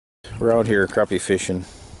We're out here crappie fishing,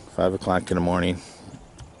 5 o'clock in the morning,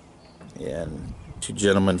 and two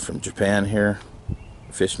gentlemen from Japan here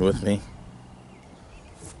fishing with me.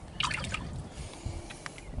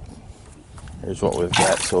 Here's what we've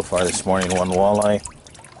got so far this morning. One walleye.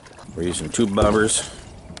 We're using two bobbers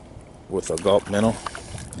with a gulp minnow.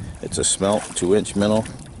 It's a smelt, 2-inch minnow.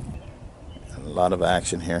 A lot of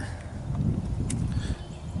action here.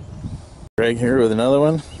 Greg here with another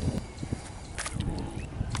one.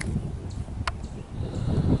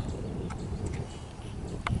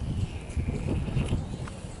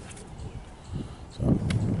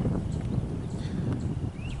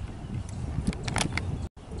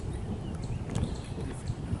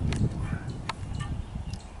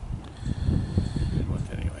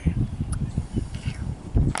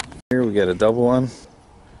 Here we got a double one.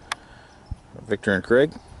 Victor and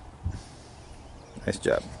Craig. Nice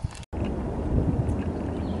job.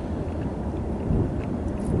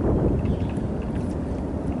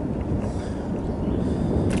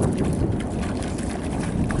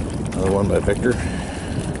 Another one by Victor.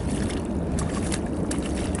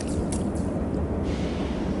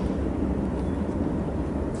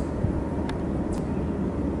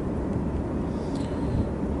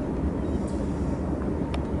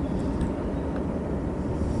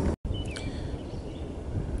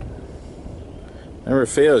 Never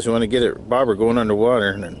fails. You want to get it bobber going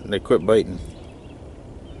underwater and then they quit biting.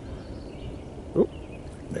 Oh,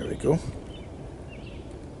 there we go.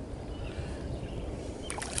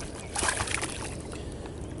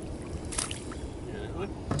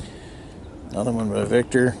 Another one by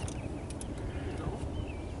Victor.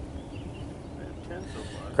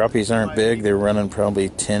 Crappies aren't big. They're running probably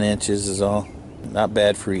 10 inches is all. Not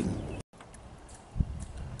bad for eating.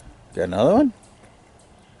 Got another one?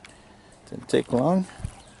 Didn't take long.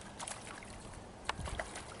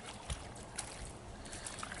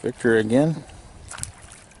 Victor again.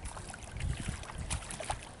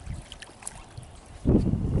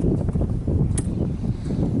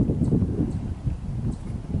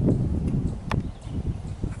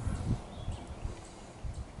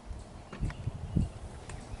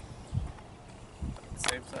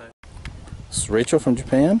 Same side. This is Rachel from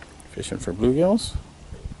Japan, fishing for bluegills.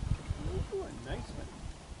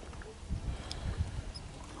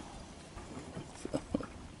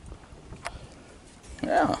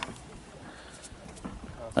 Yeah.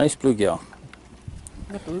 Nice bluegill.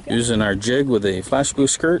 Using our jig with a flash blue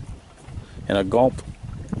skirt and a gulp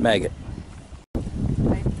maggot.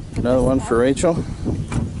 Another one for Rachel.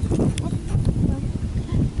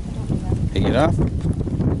 Take it off.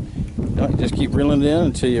 No, you just keep reeling it in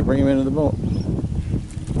until you bring him into the boat.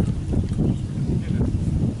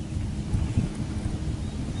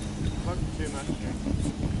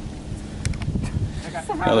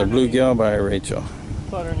 Another bluegill by Rachel.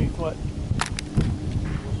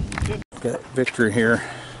 Got Victor here.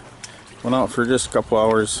 Went out for just a couple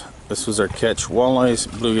hours. This was our catch: walleyes,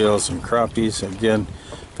 bluegills, and crappies. Again,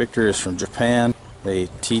 Victor is from Japan. They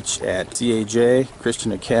teach at CAJ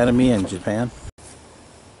Christian Academy in Japan.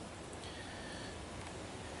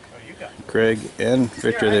 Craig and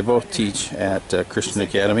Victor, they both teach at Christian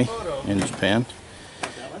Academy in Japan.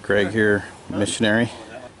 Craig here, missionary,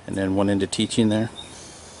 and then went into teaching there.